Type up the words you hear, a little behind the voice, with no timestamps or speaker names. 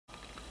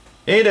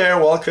Hey there,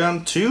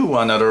 welcome to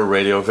another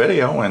radio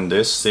video, and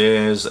this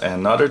is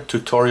another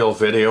tutorial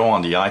video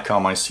on the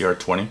Icom IC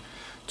R20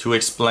 to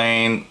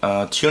explain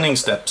tuning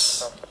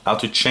steps, how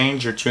to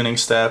change your tuning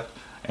step,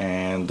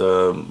 and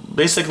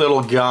basic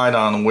little guide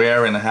on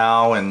where and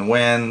how and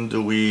when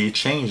do we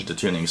change the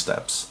tuning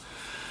steps.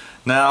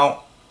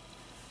 Now,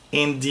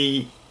 in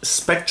the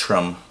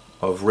spectrum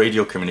of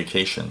radio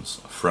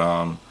communications,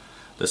 from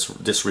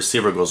this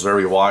receiver goes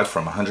very wide,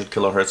 from 100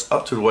 kilohertz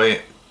up to the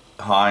way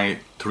high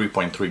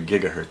 3.3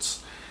 gigahertz.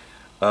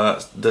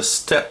 The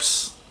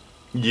steps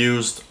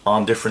used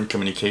on different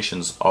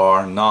communications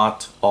are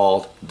not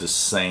all the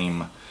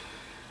same,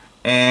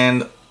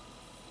 and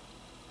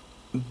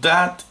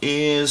that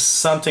is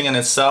something in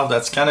itself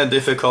that's kind of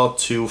difficult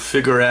to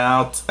figure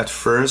out at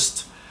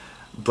first.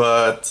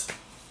 But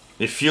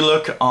if you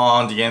look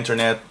on the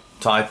internet,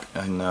 type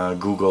in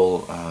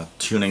Google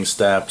tuning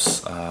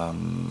steps,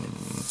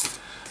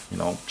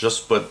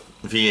 just put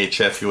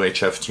VHF,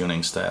 UHF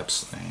tuning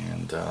steps,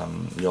 and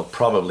you'll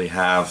probably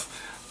have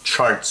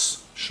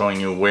charts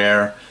showing you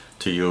where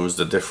to use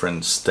the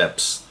different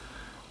steps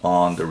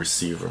on the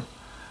receiver.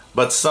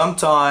 But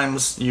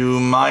sometimes you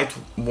might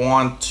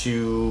want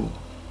to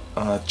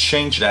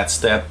change that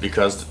step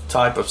because the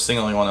type of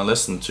signal you want to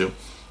listen to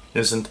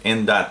isn't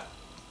in that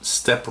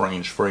step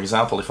range. For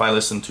example, if I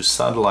listen to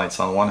satellites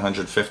on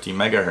 150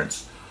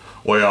 megahertz,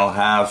 where I'll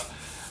have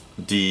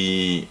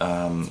the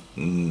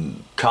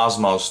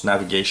Cosmos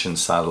navigation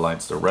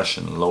satellites, the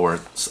Russian low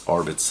Earth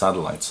orbit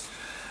satellites,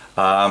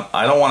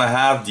 I don't want to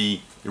have the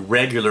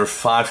regular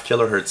 5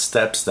 kilohertz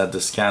steps that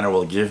the scanner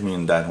will give me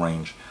in that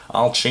range.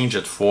 I'll change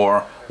it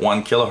for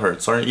 1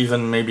 kilohertz, or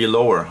even maybe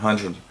lower,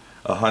 100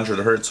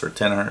 hertz or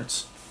 10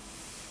 hertz.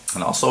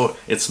 And also,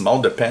 it's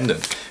mode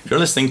dependent. If you're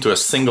listening to a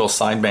single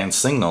sideband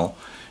signal,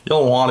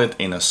 you'll want it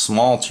in a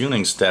small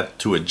tuning step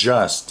to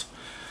adjust,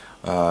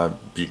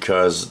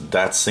 because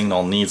that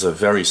signal needs a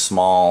very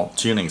small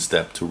tuning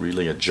step to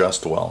really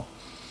adjust well.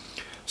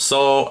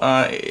 So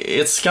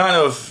it's kind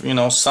of,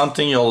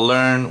 something you'll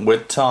learn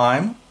with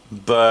time,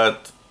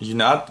 but you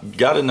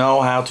gotta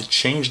know how to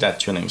change that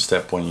tuning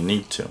step when you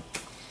need to.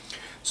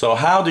 So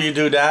how do you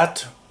do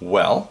that?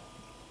 Well,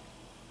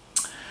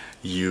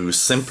 you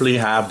simply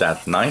have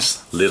that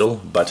nice little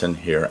button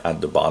here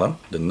at the bottom,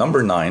 the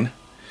number 9,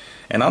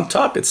 and on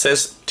top it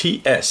says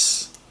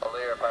TS.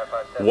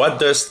 What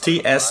does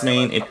TS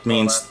mean? It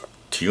means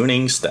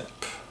tuning step.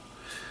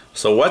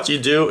 So what you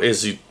do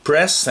is you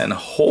press and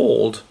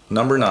hold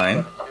number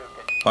 9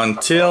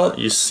 until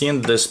you see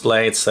in the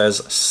display it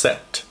says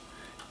set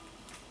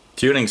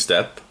tuning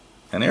step,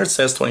 and here it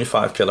says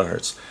 25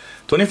 kilohertz.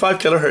 25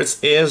 kilohertz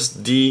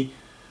is the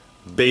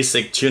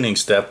basic tuning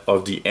step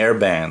of the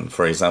airband,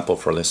 for example,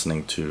 for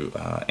listening to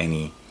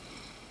any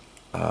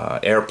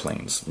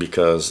airplanes,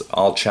 because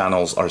all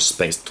channels are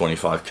spaced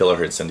 25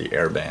 kilohertz in the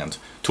airband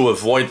to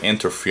avoid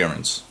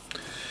interference.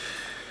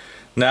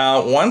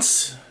 Now,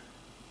 once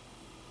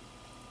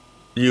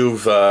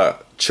you've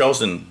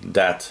chosen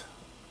that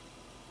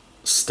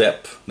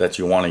step that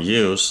you want to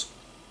use,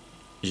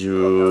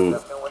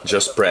 you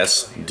just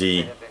press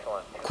the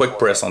quick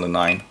press on the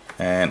 9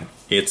 and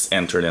it's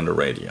entered in the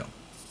radio.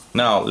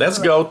 Now let's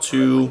go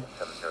to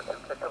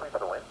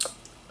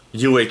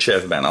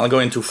UHF band. I'll go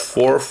into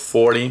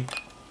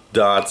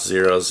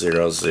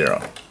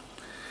 440.000.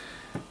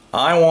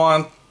 I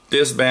want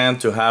this band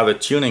to have a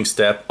tuning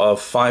step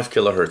of 5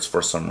 kilohertz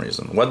for some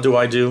reason. What do?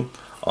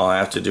 All I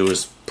have to do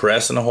is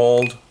press and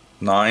hold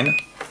 9.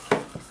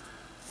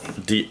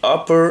 The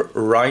upper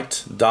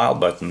right dial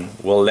button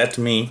will let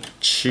me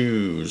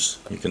choose.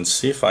 You can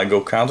see if I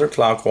go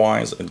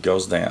counterclockwise, it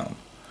goes down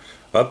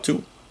up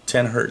to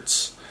 10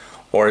 hertz.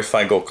 Or if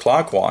I go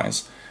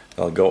clockwise,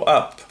 it'll go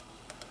up.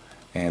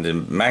 And the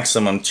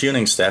maximum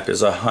tuning step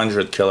is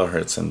 100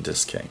 kilohertz in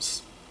this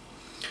case.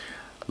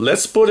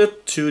 Let's put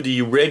it to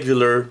the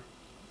regular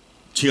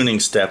tuning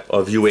step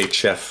of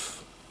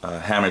UHF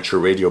amateur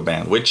radio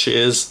band, which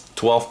is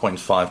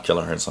 12.5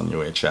 kilohertz on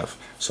UHF.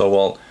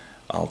 So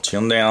I'll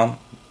tune down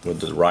with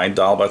the right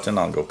dial button.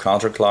 I'll go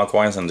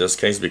counterclockwise in this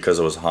case because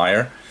it was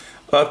higher,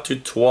 up to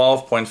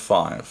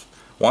 12.5.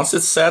 Once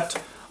it's set,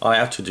 all I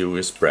have to do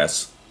is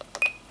press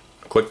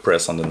quick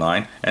press on the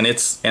 9 and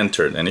it's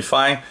entered. And if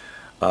I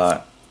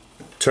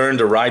turn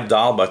the right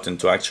dial button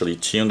to actually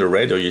tune the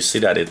radio, you see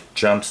that it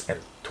jumps at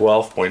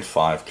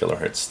 12.5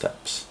 kilohertz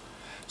steps.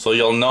 So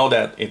you'll know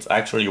that it's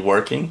actually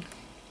working,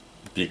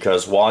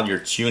 because while you're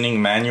tuning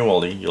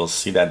manually, you'll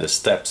see that the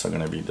steps are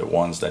going to be the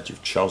ones that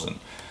you've chosen.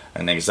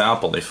 An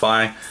example, if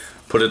I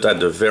put it at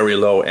the very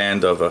low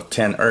end of a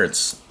 10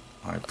 hertz,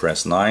 I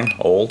press 9,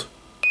 hold,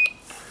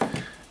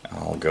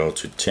 I'll go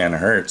to 10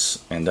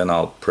 hertz, and then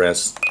I'll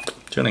press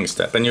tuning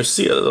step, and you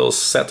see a little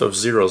set of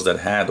zeros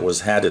that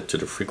was added to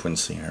the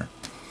frequency here.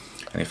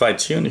 And if I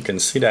tune, you can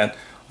see that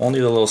only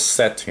the little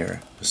set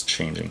here is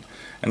changing.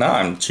 And now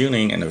I'm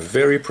tuning in a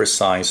very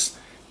precise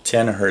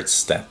 10 hertz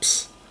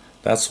steps.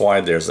 That's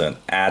why there's an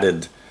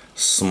added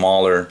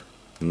smaller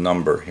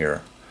number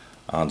here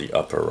on the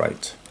upper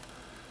right.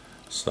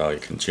 So you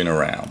can tune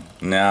around.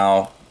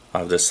 Now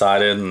I've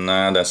decided,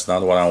 nah, that's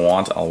not what I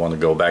want. I want to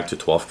go back to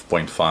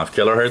 12.5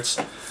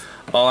 kilohertz.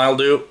 All I'll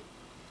do,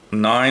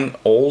 9,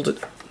 hold it,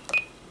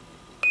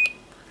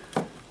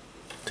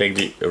 take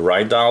the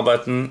right dial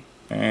button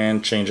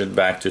and change it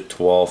back to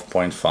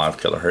 12.5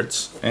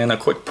 kilohertz, and a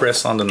quick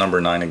press on the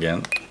number 9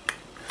 again,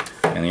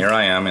 and here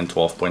I am in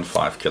 12.5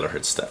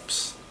 kilohertz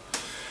steps.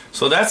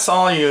 So that's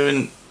all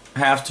you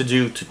have to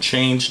do to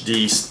change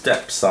the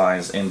step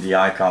size in the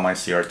Icom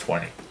IC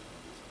R20.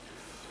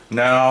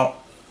 Now,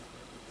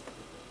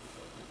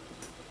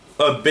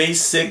 a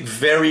basic,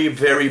 very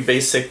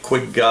basic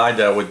quick guide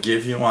that I would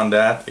give you on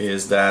that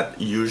is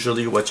that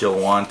usually what you'll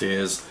want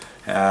is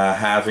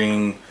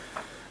having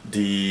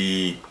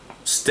the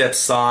step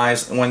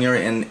size when you're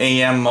in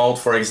AM mode,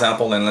 for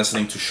example, and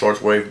listening to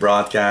shortwave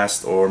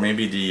broadcast, or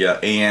maybe the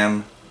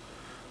AM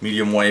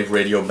medium wave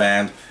radio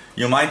band.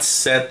 You might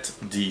set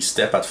the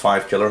step at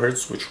 5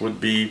 kilohertz, which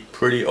would be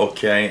pretty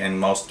okay in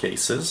most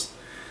cases.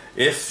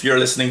 If you're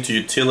listening to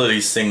utility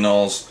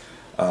signals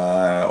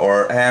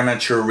or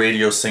amateur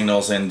radio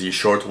signals in the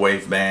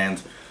shortwave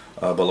band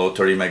below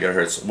 30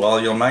 megahertz, well,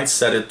 you might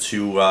set it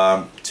to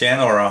 10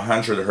 or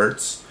 100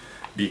 hertz,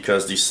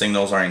 because these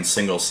signals are in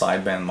single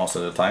sideband most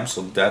of the time.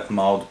 So that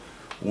mode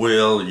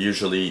will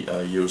usually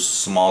use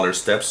smaller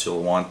steps.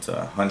 You'll want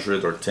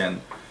 100 or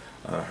 10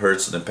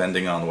 hertz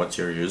depending on what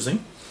you're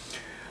using.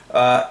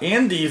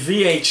 In the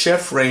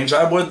VHF range,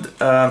 I would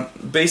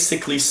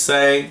basically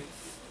say,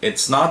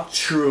 it's not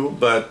true,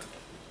 but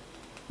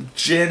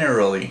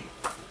generally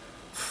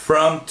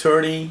from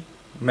 30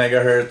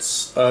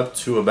 megahertz up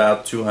to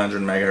about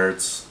 200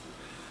 megahertz,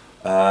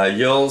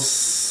 you'll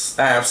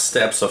have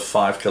steps of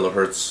 5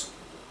 kilohertz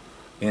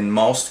in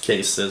most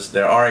cases.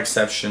 There are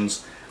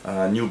exceptions.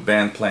 New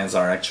band plans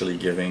are actually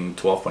giving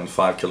 12.5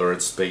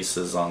 kilohertz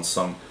spaces on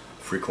some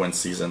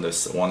frequencies in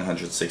this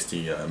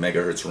 160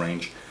 megahertz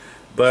range.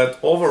 But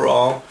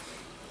overall,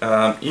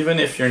 even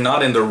if you're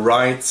not in the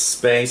right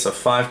space, a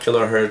 5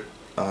 kilohertz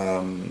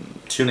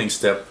tuning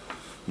step,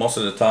 most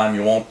of the time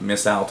you won't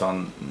miss out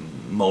on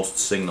most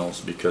signals,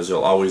 because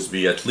you'll always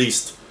be at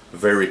least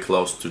very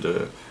close to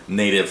the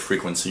native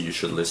frequency you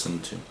should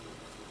listen to.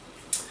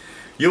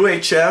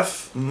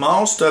 UHF,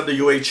 most of the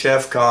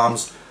UHF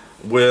comms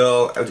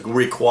will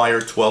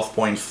require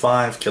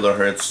 12.5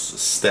 kilohertz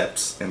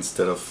steps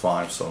instead of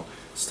 5, so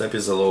step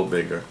is a little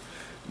bigger.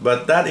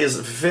 But that is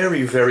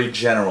very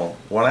general.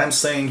 What I'm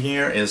saying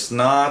here is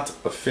not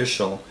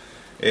official.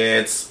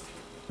 It's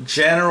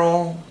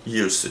general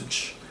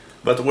usage.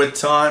 But with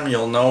time,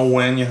 you'll know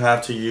when you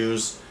have to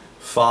use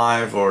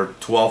 5 or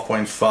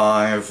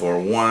 12.5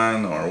 or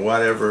 1 or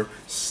whatever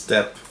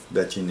step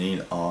that you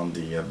need on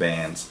the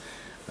bands.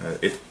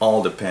 It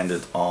all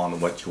depended on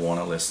what you want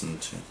to listen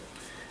to.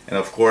 And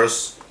of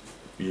course,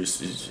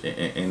 usage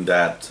in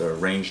that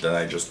range that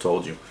I just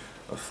told you,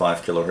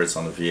 5 kilohertz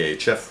on the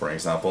VHF, for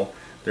example,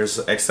 there's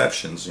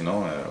exceptions, you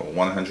know,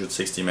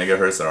 160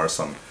 megahertz, there are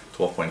some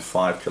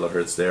 12.5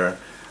 kilohertz there.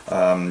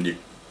 You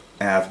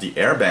have the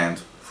air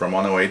band from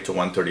 108 to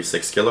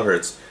 136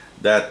 kilohertz.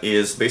 That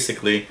is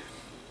basically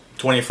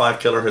 25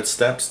 kilohertz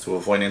steps to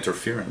avoid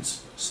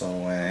interference.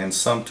 So, and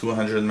some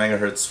 200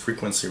 megahertz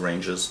frequency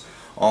ranges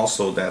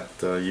also that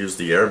use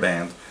the air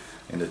band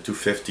in the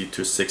 250,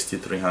 260,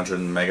 300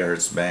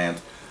 megahertz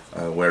band,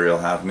 where you'll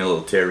have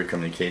military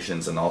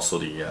communications and also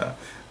the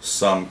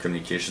some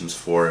communications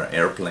for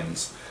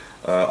airplanes,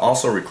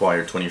 also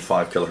require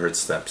 25 kilohertz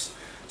steps.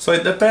 So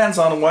it depends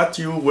on what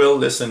you will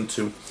listen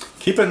to.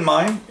 Keep in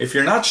mind, if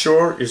you're not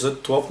sure, is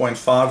it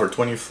 12.5 or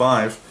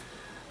 25,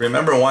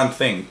 remember one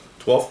thing,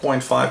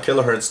 12.5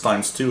 kilohertz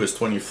times 2 is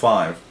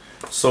 25.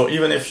 So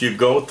even if you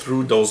go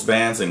through those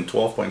bands in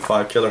 12.5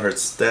 kilohertz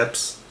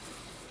steps,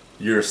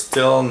 you're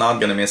still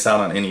not going to miss out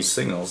on any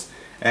signals.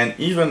 And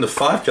even the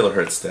 5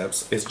 kilohertz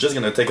steps, it's just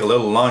going to take a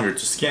little longer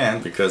to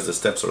scan because the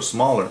steps are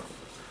smaller.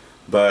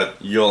 But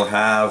you'll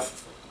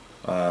have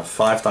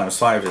 5 times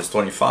 5 is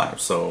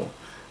 25, so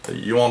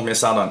you won't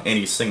miss out on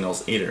any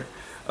signals either.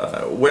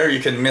 Where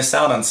you can miss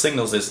out on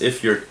signals is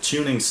if your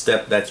tuning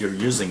step that you're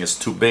using is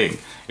too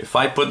big. If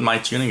I put my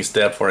tuning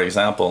step, for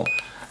example,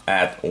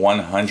 at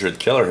 100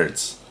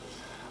 kilohertz,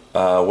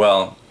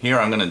 well, here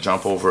I'm going to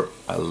jump over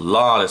a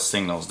lot of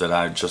signals that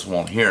I just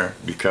won't hear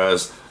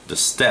because the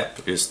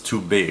step is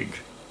too big.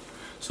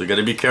 So you got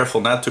to be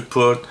careful not to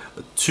put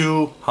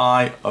too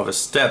high of a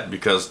step,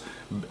 because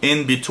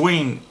in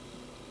between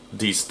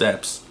these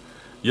steps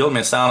you'll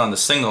miss out on the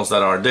signals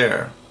that are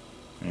there.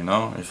 You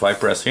know, if I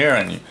press here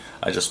and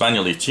I just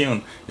manually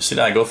tune, you see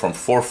that I go from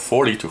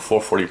 440 to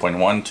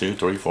 440.1, 2,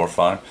 3, 4,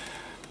 5.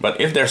 But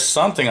if there's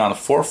something on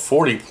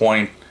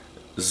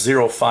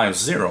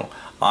 440.050,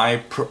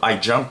 I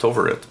jumped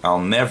over it. I'll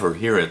never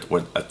hear it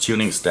with a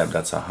tuning step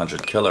that's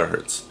 100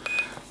 kilohertz.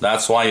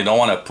 That's why you don't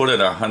want to put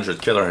it at 100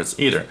 kilohertz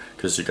either,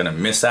 because you're going to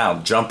miss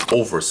out, jump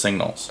over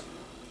signals.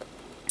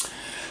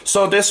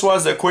 So this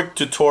was a quick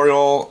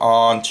tutorial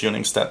on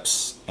tuning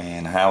steps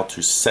and how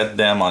to set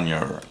them on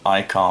your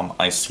Icom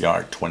IC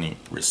R20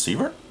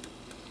 receiver.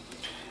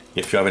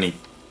 If you have any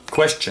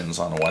questions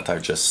on what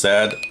I've just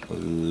said,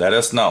 let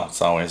us know.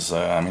 It's always,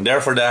 I'm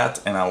there for that,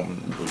 and I'll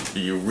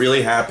be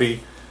really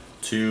happy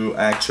to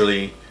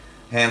actually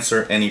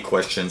answer any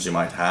questions you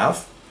might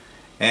have.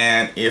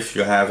 And if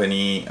you have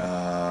any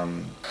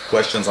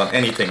questions on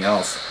anything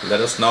else,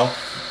 let us know.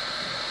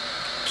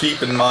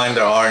 Keep in mind,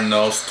 there are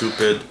no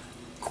stupid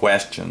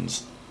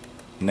questions.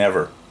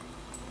 Never.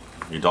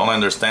 You don't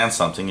understand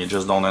something, you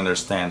just don't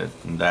understand it,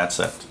 and that's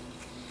it.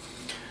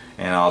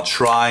 And I'll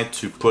try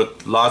to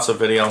put lots of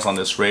videos on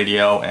this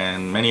radio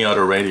and many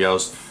other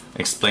radios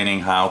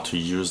explaining how to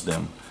use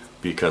them,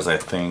 because I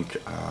think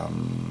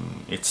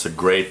it's a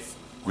great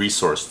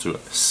resource to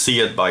see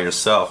it by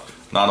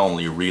yourself, not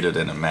only read it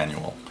in a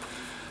manual.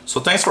 So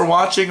thanks for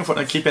watching. If you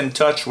want to keep in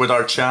touch with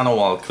our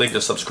channel, I'll click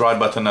the subscribe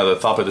button at the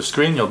top of the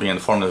screen. You'll be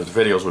informed of the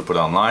videos we put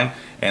online.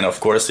 And of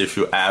course, if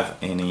you have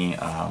any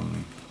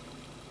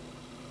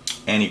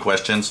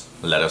questions,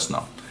 let us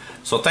know.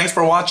 So thanks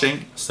for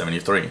watching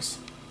 73s.